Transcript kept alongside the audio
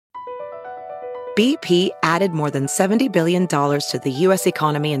BP added more than $70 billion to the U.S.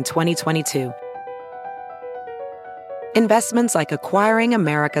 economy in 2022. Investments like acquiring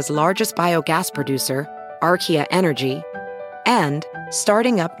America's largest biogas producer, Archaea Energy, and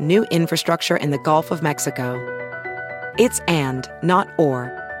starting up new infrastructure in the Gulf of Mexico. It's and, not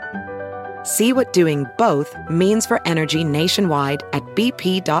or. See what doing both means for energy nationwide at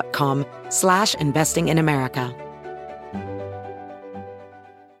bp.com/investing in America.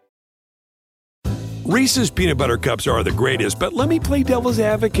 Reese's peanut butter cups are the greatest, but let me play devil's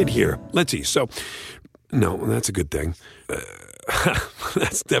advocate here. Let's see. So, no, that's a good thing.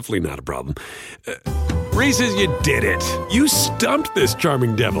 That's definitely not a problem. Reese's, you did it. You stumped this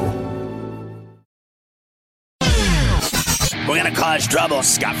charming devil. We're going to cause trouble.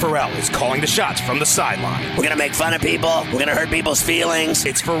 Scott Farrell is calling the shots from the sideline. We're going to make fun of people. We're going to hurt people's feelings.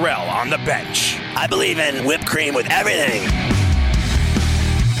 It's Farrell on the bench. I believe in whipped cream with everything.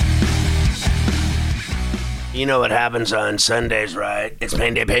 You know what happens on Sundays, right? It's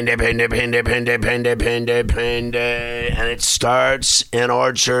pain day, pain day, pain day, pain day, pain day, pain day, pain day, pain day. And it starts in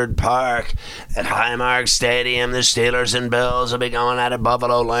Orchard Park at Highmark Stadium. The Steelers and Bills will be going out of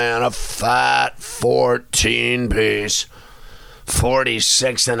Buffalo Land. A fat 14-piece.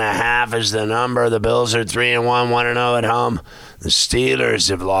 46.5 is the number. The Bills are 3-1, 1-0 at home. The Steelers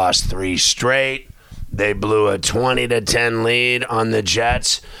have lost 3 straight. They blew a 20-10 lead on the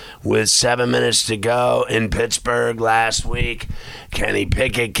Jets with 7 minutes to go in Pittsburgh last week. Kenny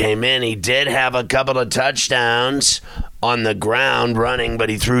Pickett came in. He did have a couple of touchdowns on the ground running, but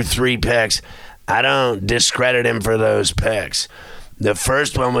he threw 3 picks. I don't discredit him for those picks. The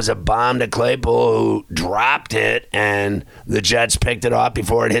first one was a bomb to Claypool, who dropped it, and the Jets picked it off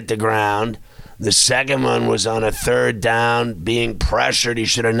before it hit the ground. The second one was on a 3rd down, being pressured. He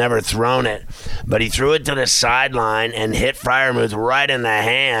should have never thrown it. But he threw it to the sideline and hit Freiermuth right in the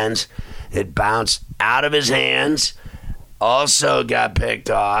hands. It bounced out of his hands, also got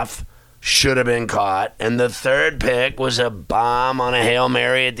picked off, should have been caught. And the third pick was a bomb on a Hail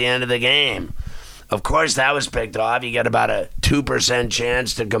Mary at the end of the game. Of course, that was picked off. You got about a 2%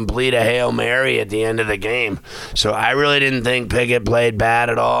 chance to complete a Hail Mary at the end of the game. So I really didn't think Pickett played bad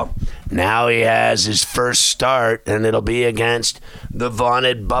at all. Now he has his first start, and it'll be against the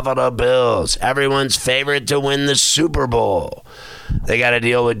vaunted Buffalo Bills, everyone's favorite to win the Super Bowl. They got to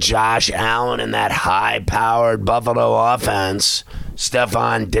deal with Josh Allen and that high-powered Buffalo offense.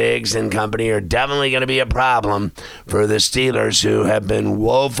 Stephon Diggs and company are definitely going to be a problem for the Steelers, who have been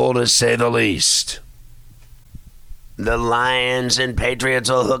woeful to say the least. The Lions and Patriots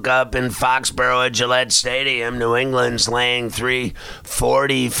will hook up in Foxborough at Gillette Stadium. New England's laying 3,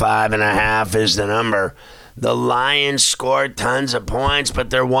 45.5 is the number. The Lions scored tons of points, but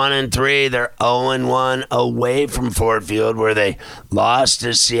they're 1-3. They're 0-1 away from Ford Field, where they lost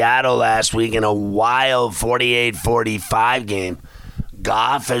to Seattle last week in a wild 48-45 game.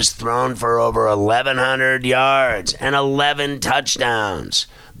 Goff has thrown for over 1,100 yards and 11 touchdowns.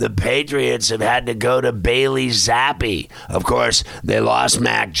 The Patriots have had to go to Bailey Zappi. Of course, they lost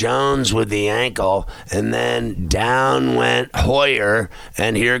Mac Jones with the ankle, and then down went Hoyer,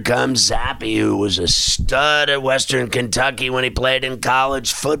 and here comes Zappi, who was a stud at Western Kentucky when he played in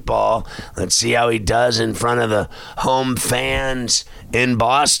college football. Let's see how he does in front of the home fans in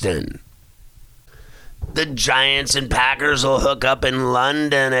Boston. The Giants and Packers will hook up in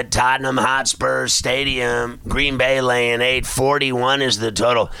London at Tottenham Hotspur Stadium. Green Bay laying 8, 41 is the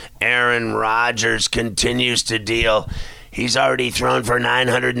total. Aaron Rodgers continues to deal. He's already thrown for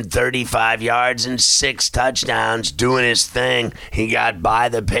 935 yards and 6 touchdowns, doing his thing. He got by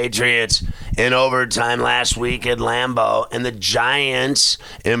the Patriots in overtime last week at Lambeau, and the Giants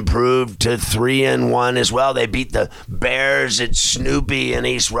improved to 3-1 as well. They beat the Bears at Snoopy in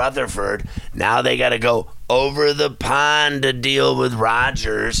East Rutherford. Now they got to go over the pond to deal with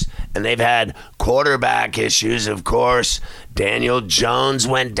Rodgers, and they've had quarterback issues, of course. Daniel Jones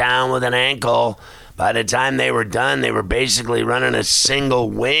went down with an ankle. By the time they were done, they were basically running a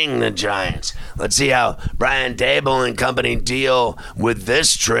single wing, the Giants. Let's see how Brian Daboll and company deal with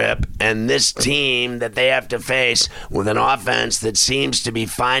this trip and this team that they have to face with an offense that seems to be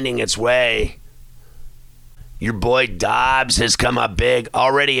finding its way. Your boy Dobbs has come up big.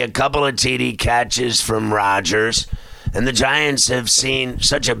 Already a couple of TD catches from Rodgers. And the Giants have seen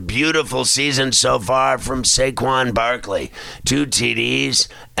such a beautiful season so far from Saquon Barkley. 2 TDs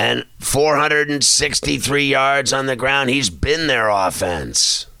and 463 yards on the ground. He's been their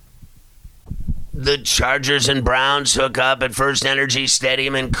offense. The Chargers and Browns hook up at First Energy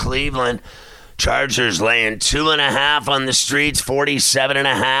Stadium in Cleveland. Chargers laying 2.5 on the streets.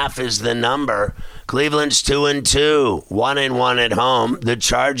 47.5 is the number. Cleveland's 2-2, 1-1 at home. The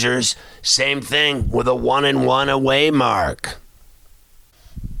Chargers, same thing with a 1-1 away mark.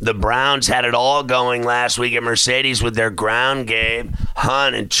 The Browns had it all going last week at Mercedes with their ground game.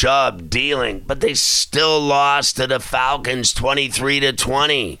 Hunt and Chubb dealing, but they still lost to the Falcons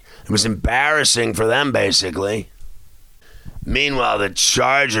 23-20. It was embarrassing for them, basically. Meanwhile, the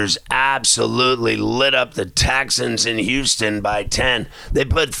Chargers absolutely lit up the Texans in Houston by 10. They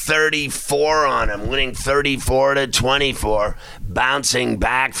put 34 on them, winning 34-24, bouncing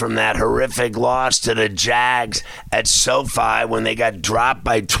back from that horrific loss to the Jags at SoFi when they got dropped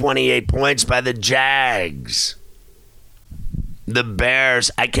by 28 points by the Jags. The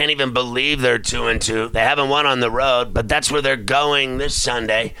Bears, I can't even believe they're 2-2. They haven't won on the road, but that's where they're going this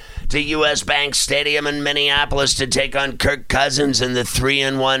Sunday to U.S. Bank Stadium in Minneapolis to take on Kirk Cousins and the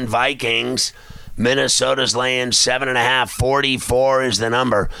 3-1 Vikings. Minnesota's laying 7.5. 44 is the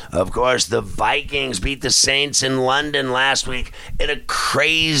number. Of course, the Vikings beat the Saints in London last week in a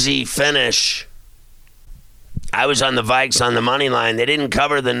crazy finish. I was on the Vikes on the money line. They didn't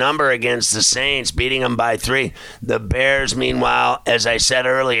cover the number against the Saints, beating them by 3. The Bears, meanwhile, as I said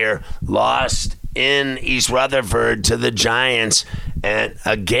earlier, lost in East Rutherford to the Giants. And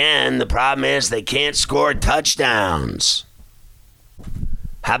again, the problem is they can't score touchdowns.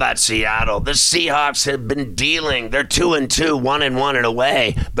 How about Seattle? The Seahawks have been dealing. They're 2-2, 1-1 and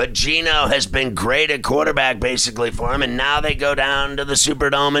away. But Geno has been great at quarterback basically for them. And now they go down to the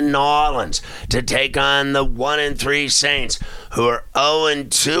Superdome in New Orleans to take on the 1-3 Saints, who are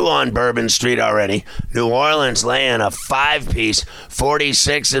 0-2 on Bourbon Street already. New Orleans laying a 5-piece.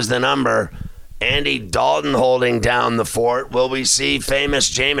 46 is the number. Andy Dalton holding down the fort. Will we see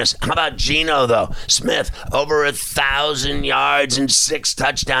famous Jameis? How about Geno, though? Smith, over 1,000 yards and 6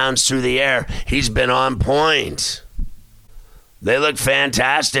 touchdowns through the air. He's been on point. They look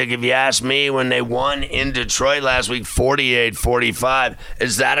fantastic, if you ask me, when they won in Detroit last week, 48-45.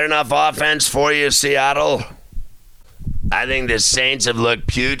 Is that enough offense for you, Seattle? I think the Saints have looked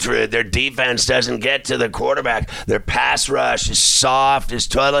putrid. Their defense doesn't get to the quarterback. Their pass rush is soft as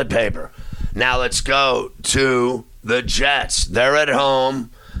toilet paper. Now let's go to the Jets. They're at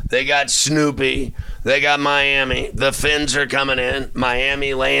home. They got Snoopy. They got Miami. The Fins are coming in.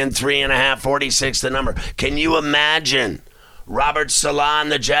 Miami laying 3.5, 46 the number. Can you imagine Robert Saleh and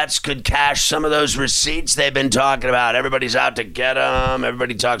the Jets could cash some of those receipts they've been talking about? Everybody's out to get them.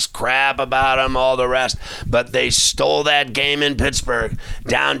 Everybody talks crap about them, all the rest. But they stole that game in Pittsburgh.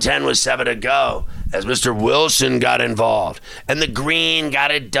 Down 10 with 7 to go, as Mr. Wilson got involved. And the Green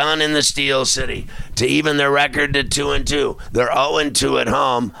got it done in the Steel City to even their record to 2-2. They're 0-2 at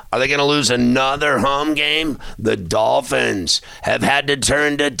home. Are they going to lose another home game? The Dolphins have had to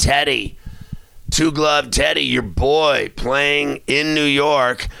turn to Teddy. Two-Glove Teddy, your boy, playing in New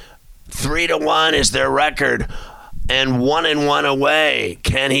York. 3-1 is their record. And 1-1 away.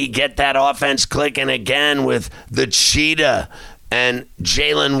 Can he get that offense clicking again with the Cheetah and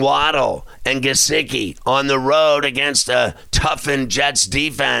Jalen Waddle and Gesicki on the road against a toughened Jets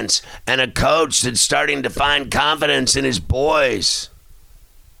defense and a coach that's starting to find confidence in his boys?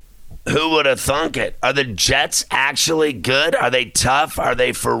 Who would have thunk it? Are the Jets actually good? Are they tough? Are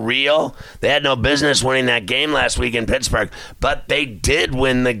they for real? They had no business winning that game last week in Pittsburgh, but they did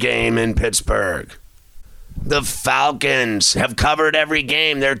win the game in Pittsburgh. The Falcons have covered every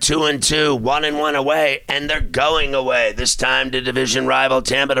game. They're 2-2, 1-1 away, and they're going away. This time to division rival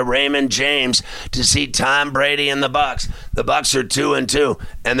Tampa, to Raymond James, to see Tom Brady and the Bucs. The Bucs are 2-2,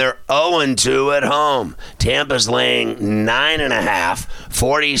 and they're 0-2 at home. Tampa's laying 9.5.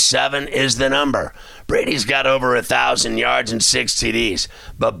 47 is the number. Brady's got over 1,000 yards and 6 TDs,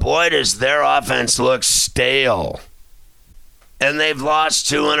 but boy, does their offense look stale. And they've lost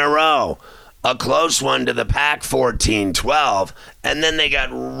 2 in a row. A close one to the Pack, 14-12, and then they got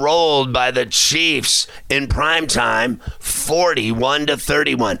rolled by the Chiefs in primetime,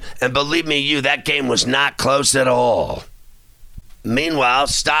 41-31. And believe me, that game was not close at all. Meanwhile,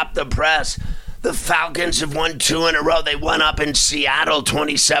 stop the press. The Falcons have won 2 in a row. They won up in Seattle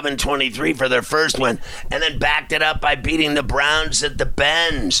 27-23 for their first win, and then backed it up by beating the Browns at the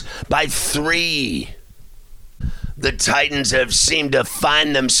Benz by 3. The Titans have seemed to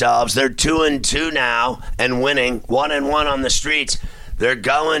find themselves. They're 2-2 now and winning, 1-1 on the streets. They're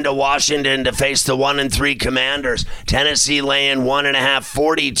going to Washington to face the 1-3 Commanders. Tennessee laying 1.5,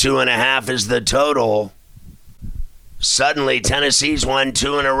 42.5 is the total. Suddenly, Tennessee's won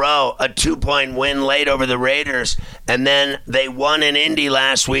 2 in a row, a 2-point win late over the Raiders, and then they won in Indy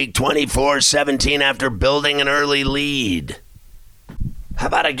last week, 24-17 after building an early lead. How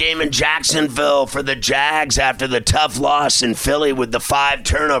about a game in Jacksonville for the Jags after the tough loss in Philly with the 5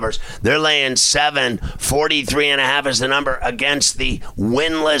 turnovers? They're laying 7, 43.5 is the number against the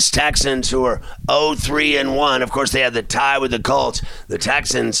winless Texans, who are 0-3-1. Of course, they had the tie with the Colts. The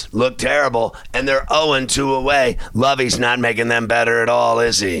Texans look terrible, and they're 0-2 away. Lovey's not making them better at all,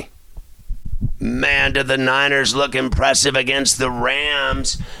 is he? Man, did the Niners look impressive against the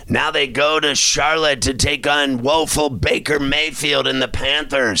Rams. Now they go to Charlotte to take on woeful Baker Mayfield and the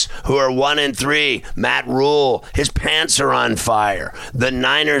Panthers, who are 1-3. Matt Rule, his pants are on fire. The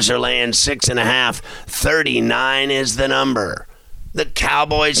Niners are laying 6.5. 39 is the number. The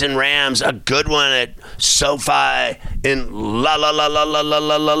Cowboys and Rams, a good one at SoFi in Lipstick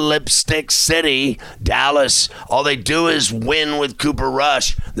City, Dallas. All they do is win with Cooper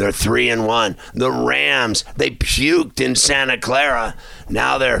Rush. They're 3-1. The Rams, they puked in Santa Clara.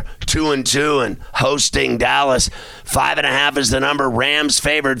 Now they're 2-2 and hosting Dallas. 5.5 is the number. Rams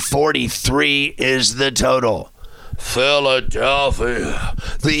favored. 43 is the total. Philadelphia.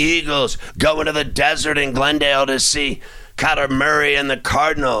 The Eagles go into the desert in Glendale to see Kyler Murray and the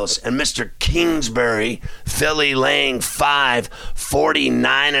Cardinals, and Mr. Kingsbury. Philly laying 5,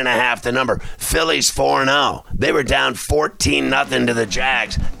 49.5 the number. Philly's 4-0. They were down 14-0 to the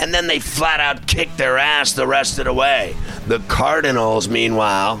Jags, and then they flat out kicked their ass the rest of the way. The Cardinals,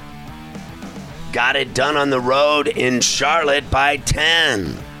 meanwhile, got it done on the road in Charlotte by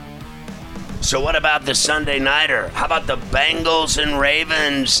 10. So what about the Sunday Nighter? How about the Bengals and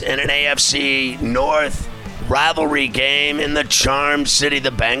Ravens in an AFC North rivalry game in the Charm City? The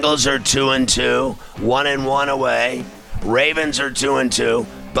Bengals are 2-2, 1-1 away. Ravens are 2-2,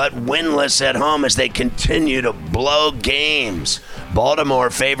 but winless at home as they continue to blow games. Baltimore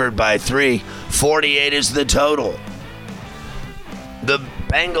favored by 3. 48 is the total. The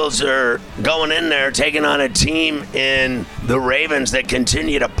Bengals are going in there taking on a team in the Ravens that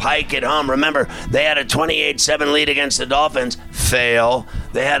continue to pike at home. Remember, they had a 28-7 lead against the Dolphins. Fail.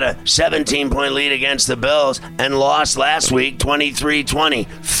 They had a 17-point lead against the Bills and lost last week 23-20.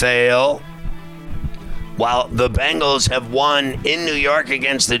 Fail. While the Bengals have won in New York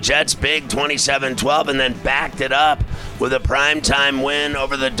against the Jets big 27-12 and then backed it up with a primetime win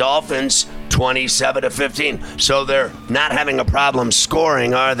over the Dolphins 27-15. So they're not having a problem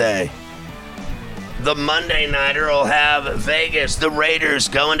scoring, are they? The Monday Nighter will have Vegas, the Raiders,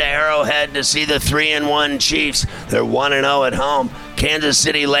 going to Arrowhead to see the 3-1 Chiefs. They're 1-0 at home. Kansas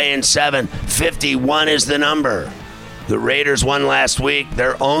City laying 7. 51 is the number. The Raiders won last week,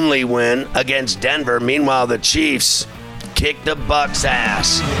 their only win against Denver. Meanwhile, the Chiefs kicked the Bucs'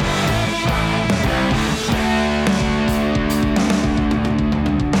 ass.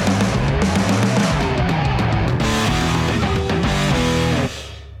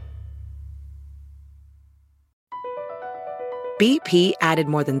 BP added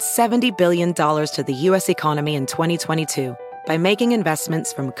more than $70 billion to the U.S. economy in 2022 by making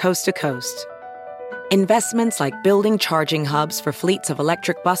investments from coast to coast. Investments like building charging hubs for fleets of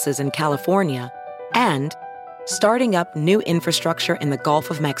electric buses in California and starting up new infrastructure in the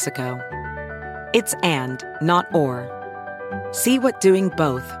Gulf of Mexico. It's and, not or. See what doing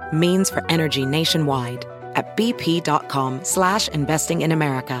both means for energy nationwide at bp.com/investing in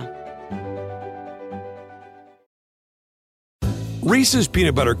America. Reese's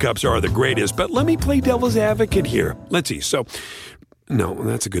peanut butter cups are the greatest, but let me play devil's advocate here. Let's see. So, no,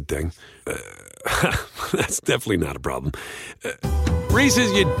 that's a good thing. That's definitely not a problem.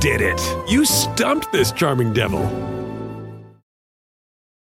 Reese's, you did it. You stumped this charming devil.